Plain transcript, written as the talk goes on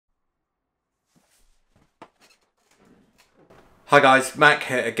Hi guys, Mac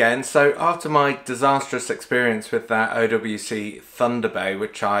here again. So after my disastrous experience with that OWC Thunderbolt,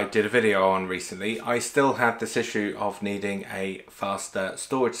 which I did a video on recently, I still had this issue of needing a faster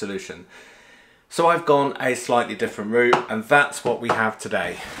storage solution. So I've gone a slightly different route, and that's what we have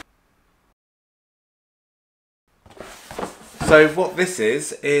today. So what this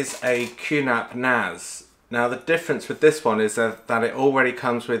is a QNAP NAS. Now the difference with this one is that it already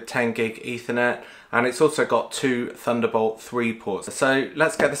comes with 10 gig Ethernet, and it's also got two Thunderbolt 3 ports. So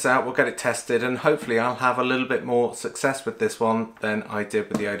let's get this out, we'll get it tested, and hopefully I'll have a little bit more success with this one than I did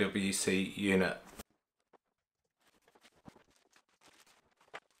with the OWC unit.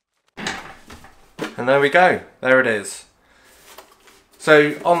 And there we go, there it is.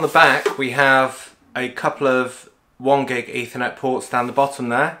 So on the back we have a couple of 1 gig Ethernet ports down the bottom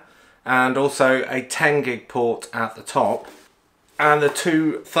there, and also a 10 gig port at the top, and the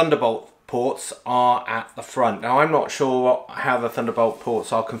two Thunderbolt ports are at the front. Now I'm not sure how the Thunderbolt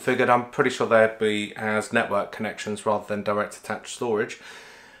ports are configured. I'm pretty sure they'd be as network connections rather than direct attached storage.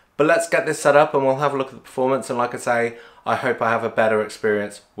 But let's get this set up and we'll have a look at the performance, and like I say, I hope I have a better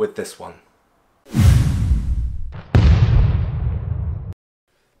experience with this one.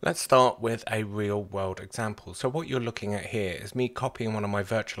 Let's start with a real world example. So what you're looking at here is me copying one of my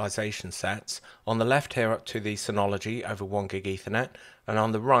virtualization sets. On the left here up to the Synology over 1 gig Ethernet, and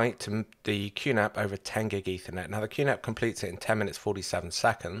on the right to the QNAP over 10 gig Ethernet. Now the QNAP completes it in 10 minutes 47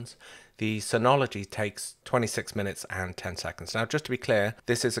 seconds. The Synology takes 26 minutes and 10 seconds. Now just to be clear,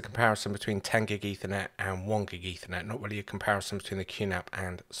 this is a comparison between 10 gig Ethernet and 1 gig Ethernet, not really a comparison between the QNAP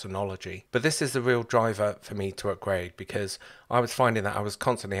and Synology. But this is the real driver for me to upgrade, because I was finding that I was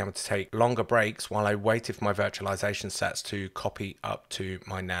constantly having to take longer breaks while I waited for my virtualization sets to copy up to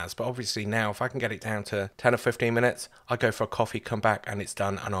my NAS. But obviously now if I can get it down to 10 or 15 minutes, I go for a coffee, come back and it's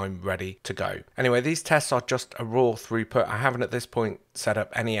done and I'm ready to go. Anyway, these tests are just a raw throughput. I haven't at this point set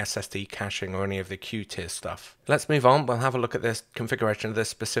up any SSD caching or any of the Q-tier stuff. Let's move on. We'll have a look at this configuration of this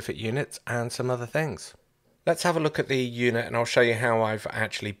specific unit and some other things. Let's have a look at the unit and I'll show you how I've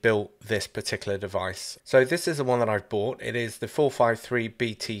actually built this particular device. So this is the one that I've bought. It is the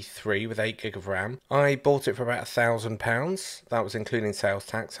 453BT3 with 8 gig of RAM. I bought it for about £1,000. That was including sales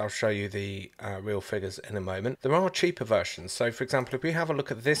tax. I'll show you the real figures in a moment. There are cheaper versions. So for example, if we have a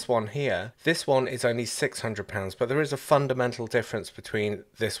look at this one here, this one is only £600, but there is a fundamental difference between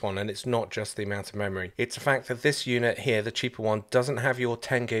this one, and it's not just the amount of memory. It's the fact that this unit here, the cheaper one, doesn't have your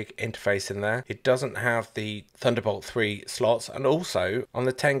 10 gig interface in there. It doesn't have the Thunderbolt 3 slots, and also on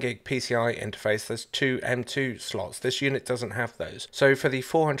the 10 gig PCI interface there's two M2 slots. This unit doesn't have those. So for the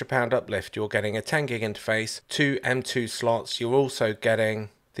 £400 uplift you're getting a 10 gig interface, two M2 slots, you're also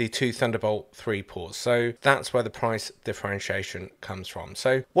getting the two Thunderbolt 3 ports. So that's where the price differentiation comes from.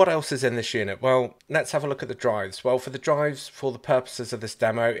 So what else is in this unit? Well, let's have a look at the drives. Well, for the drives, for the purposes of this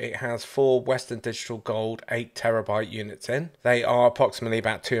demo, it has 4 Western Digital Gold 8TB units in. They are approximately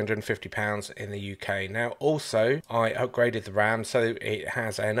about £250 in the UK. Now also I upgraded the RAM, so it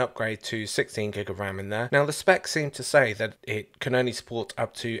has an upgrade to 16 gig of RAM in there. Now the specs seem to say that it can only support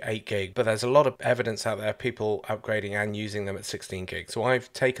up to 8 gig, but there's a lot of evidence out there, people upgrading and using them at 16 gig. So I've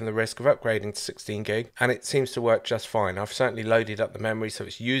taken the risk of upgrading to 16 gig and it seems to work just fine. I've certainly loaded up the memory so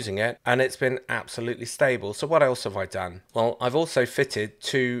it's using it and it's been absolutely stable. So what else have I done? Well, I've also fitted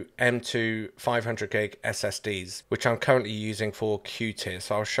two M2 500 gig SSDs, which I'm currently using for Q-tier,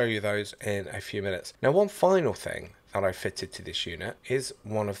 so I'll show you those in a few minutes. Now one final thing that I fitted to this unit is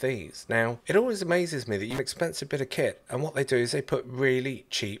one of these. Now it always amazes me that you have an expensive bit of kit and what they do is they put really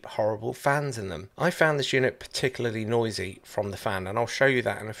cheap horrible fans in them. I found this unit particularly noisy from the fan, and I'll show you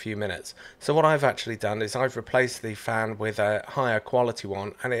that in a few minutes. So what I've actually done is I've replaced the fan with a higher quality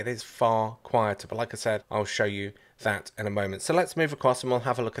one and it is far quieter, but like I said, I'll show you that in a moment. So let's move across and we'll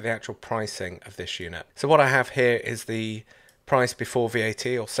have a look at the actual pricing of this unit. So what I have here is the price before VAT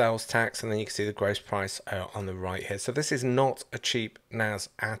or sales tax, and then you can see the gross price on the right here. So this is not a cheap NAS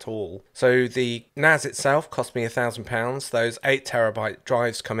at all. So the NAS itself cost me £1,000. Those 8TB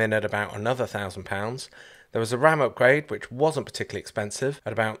drives come in at about another £1,000. There was a RAM upgrade which wasn't particularly expensive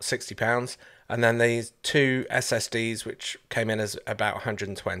at about £60, and then these two SSDs which came in as about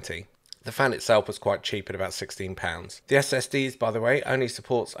 120. The fan itself was quite cheap at about £16. The SSDs, by the way, only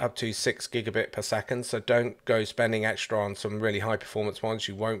supports up to 6 gigabit per second, so don't go spending extra on some really high performance ones.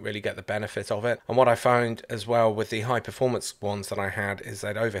 You won't really get the benefit of it. And what I found as well with the high performance ones that I had is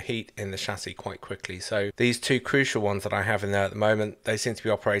they'd overheat in the chassis quite quickly. So these two crucial ones that I have in there at the moment, they seem to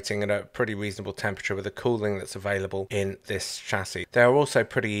be operating at a pretty reasonable temperature with the cooling that's available in this chassis. They are also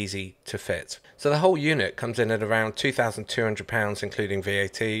pretty easy to fit. So the whole unit comes in at around £2,200 including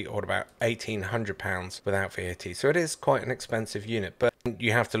VAT, or about £1,800 without VAT. So it is quite an expensive unit, but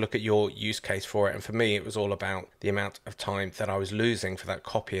you have to look at your use case for it. And for me, it was all about the amount of time that I was losing for that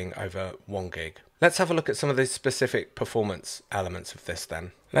copying over 1 gig. Let's have a look at some of the specific performance elements of this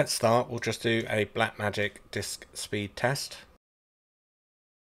then. Let's start, we'll just do a Blackmagic disk speed test.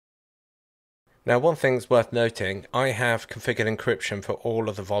 Now, one thing's worth noting, I have configured encryption for all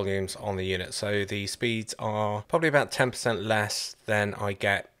of the volumes on the unit, so the speeds are probably about 10% less than I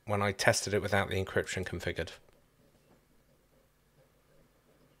get when I tested it without the encryption configured.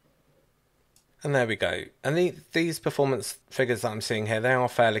 And there we go. And these performance figures that I'm seeing here, they are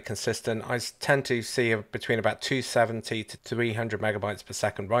fairly consistent. I tend to see between about 270 to 300 megabytes per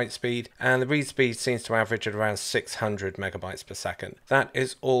second write speed, and the read speed seems to average at around 600 megabytes per second. That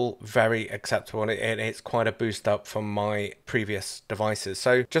is all very acceptable, and it's quite a boost up from my previous devices.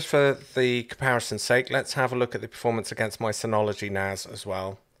 So just for the comparison's sake, let's have a look at the performance against my Synology NAS as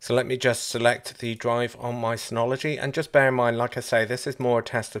well. So let me just select the drive on my Synology, and just bear in mind, like I say, this is more a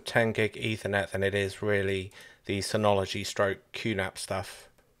test of 10 gig Ethernet than it is really the Synology stroke QNAP stuff.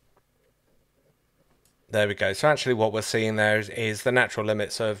 There we go. So actually what we're seeing there is the natural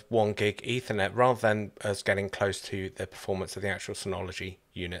limits of 1 gig Ethernet rather than us getting close to the performance of the actual Synology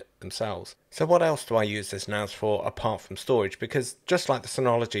unit themselves. So what else do I use this NAS for apart from storage? Because just like the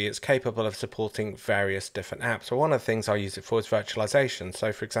Synology, it's capable of supporting various different apps. So one of the things I use it for is virtualization.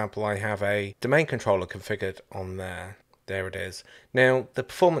 So for example, I have a domain controller configured on there. There it is. Now, the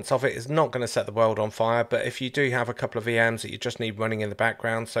performance of it is not going to set the world on fire, but if you do have a couple of VMs that you just need running in the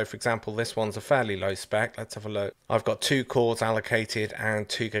background, so for example, this one's a fairly low spec. Let's have a look. I've got 2 cores allocated and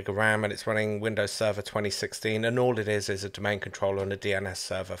 2 gig of RAM, and it's running Windows Server 2016, and all it is a domain controller and a DNS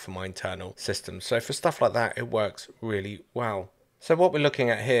server for my internal system. So for stuff like that, it works really well. So what we're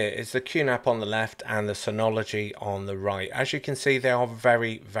looking at here is the QNAP on the left and the Synology on the right. As you can see, they are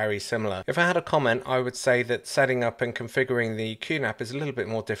very, very similar. If I had a comment, I would say that setting up and configuring the QNAP is a little bit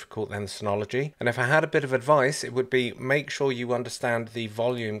more difficult than the Synology. And if I had a bit of advice, it would be make sure you understand the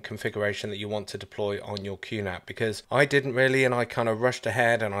volume configuration that you want to deploy on your QNAP, because I didn't really, and I kind of rushed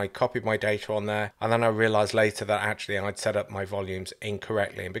ahead and I copied my data on there. And then I realized later that actually I'd set up my volumes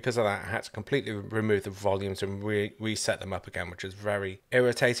incorrectly. And because of that, I had to completely remove the volumes and reset them up again, which is very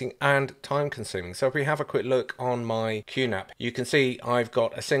irritating and time consuming. So if we have a quick look on my QNAP, you can see I've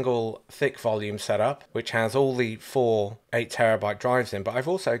got a single thick volume set up which has all the 4 8TB drives in, but I've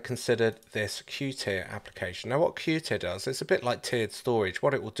also considered this Q-tier application. Now what Q-tier does, it's a bit like tiered storage.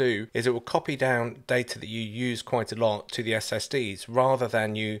 What it will do is it will copy down data that you use quite a lot to the SSDs rather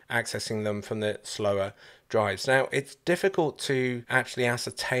than you accessing them from the slower drives. Now it's difficult to actually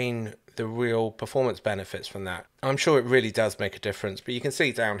ascertain the real performance benefits from that. I'm sure it really does make a difference, but you can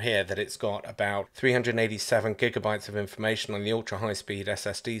see down here that it's got about 387 gigabytes of information on the ultra high speed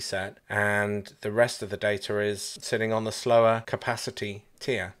SSD set, and the rest of the data is sitting on the slower capacity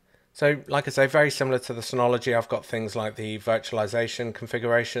tier. So like I say, very similar to the Synology. I've got things like the virtualization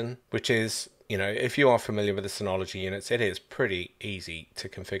configuration, which is, you know, if you are familiar with the Synology units, it is pretty easy to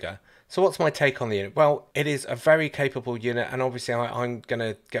configure. So what's my take on the unit? Well, it is a very capable unit, and obviously I'm going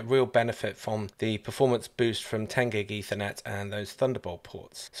to get real benefit from the performance boost from 10 gig Ethernet and those Thunderbolt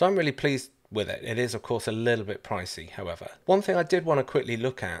ports. So I'm really pleased with it. It is of course a little bit pricey, however. One thing I did want to quickly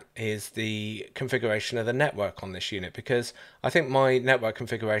look at is the configuration of the network on this unit, because I think my network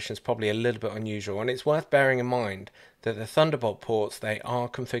configuration is probably a little bit unusual, and it's worth bearing in mind that the Thunderbolt ports, they are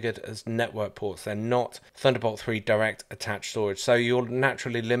configured as network ports. They're not Thunderbolt 3 direct attached storage, so you're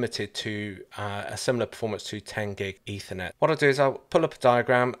naturally limited to a similar performance to 10 gig Ethernet. What I'll do is I'll pull up a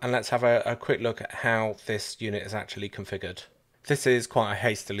diagram and let's have a quick look at how this unit is actually configured. This is quite a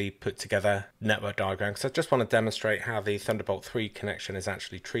hastily put together network diagram because I just want to demonstrate how the Thunderbolt 3 connection is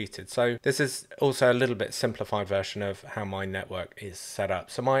actually treated. So this is also a little bit simplified version of how my network is set up.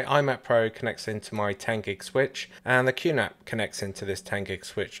 So my iMac Pro connects into my 10 gig switch, and the QNAP connects into this 10 gig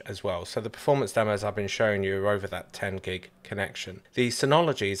switch as well. So the performance demos I've been showing you are over that 10 gig connection. The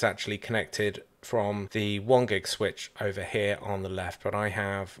Synology is actually connected from the 1 gig switch over here on the left, but I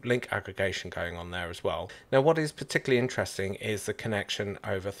have link aggregation going on there as well. Now what is particularly interesting is the connection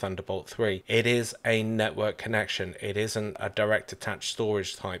over Thunderbolt 3. It is a network connection. It isn't a direct attached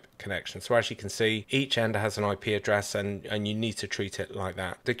storage type connection. So as you can see, each end has an IP address, and you need to treat it like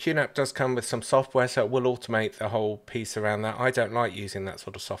that. The QNAP does come with some software, so it will automate the whole piece around that. I don't like using that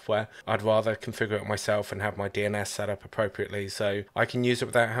sort of software. I'd rather configure it myself and have my DNS set up appropriately so I can use it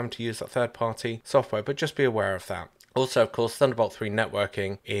without having to use that third party software, but just be aware of that. Also, of course, Thunderbolt 3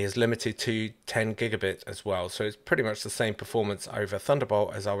 networking is limited to 10 gigabit as well, so it's pretty much the same performance over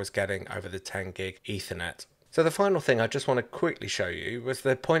Thunderbolt as I was getting over the 10 gig Ethernet. So the final thing I just want to quickly show you was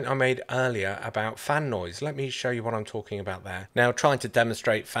the point I made earlier about fan noise. Let me show you what I'm talking about there. Now, trying to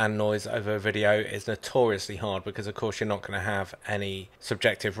demonstrate fan noise over a video is notoriously hard because of course you're not going to have any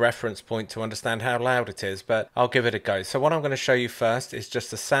subjective reference point to understand how loud it is, but I'll give it a go. So what I'm going to show you first is just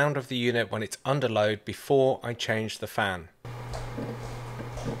the sound of the unit when it's under load before I change the fan.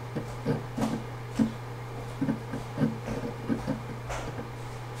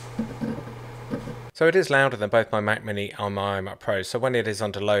 So it is louder than both my Mac Mini and my iMac Pro, so when it is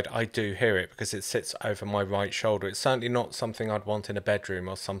under load I do hear it because it sits over my right shoulder. It's certainly not something I'd want in a bedroom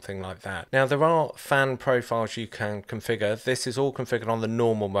or something like that. Now there are fan profiles you can configure. This is all configured on the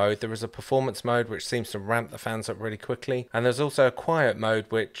normal mode. There is a performance mode which seems to ramp the fans up really quickly, and there's also a quiet mode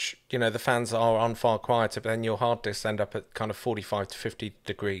which, you know, the fans are on far quieter, but then your hard disks end up at kind of 45 to 50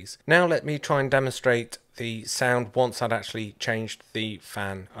 degrees. Now let me try and demonstrate the sound once I'd actually changed the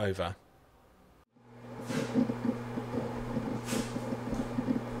fan over.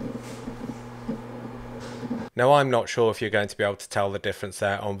 Now I'm not sure if you're going to be able to tell the difference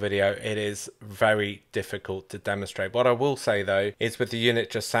there on video. It is very difficult to demonstrate. What I will say though is with the unit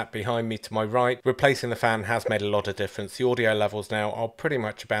just sat behind me to my right, replacing the fan has made a lot of difference. The audio levels now are pretty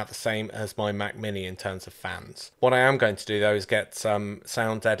much about the same as my Mac Mini in terms of fans. What I am going to do though is get some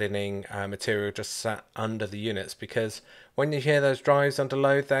sound editing material just sat under the units, because when you hear those drives under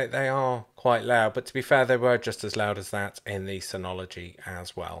load, they are quite loud, but to be fair, they were just as loud as that in the Synology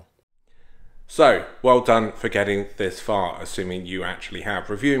as well. So, well done for getting this far, assuming you actually have.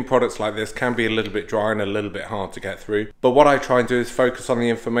 Reviewing products like this can be a little bit dry and a little bit hard to get through, but what I try and do is focus on the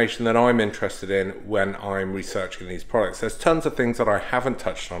information that I'm interested in when I'm researching these products. There's tons of things that I haven't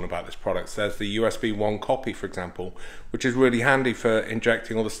touched on about this product. There's the USB 1 copy, for example, which is really handy for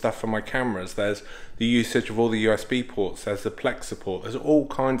injecting all the stuff from my cameras. There's the usage of all the USB ports, there's the Plex support, there's all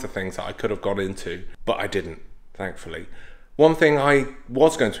kinds of things that I could have gone into, but I didn't, thankfully. One thing I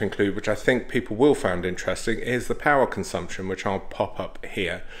was going to include, which I think people will find interesting, is the power consumption, which I'll pop up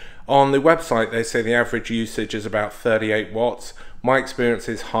here. On the website, they say the average usage is about 38 watts. My experience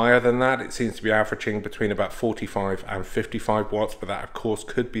is higher than that. It seems to be averaging between about 45 and 55 watts, but that of course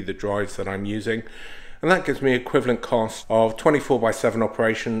could be the drives that I'm using. And that gives me equivalent cost of 24/7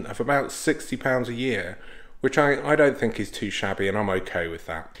 operation of about £60 a year, which I don't think is too shabby, and I'm okay with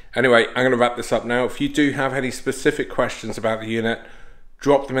that. Anyway, I'm going to wrap this up now. If you do have any specific questions about the unit,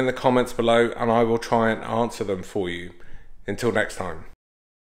 drop them in the comments below and I will try and answer them for you. Until next time.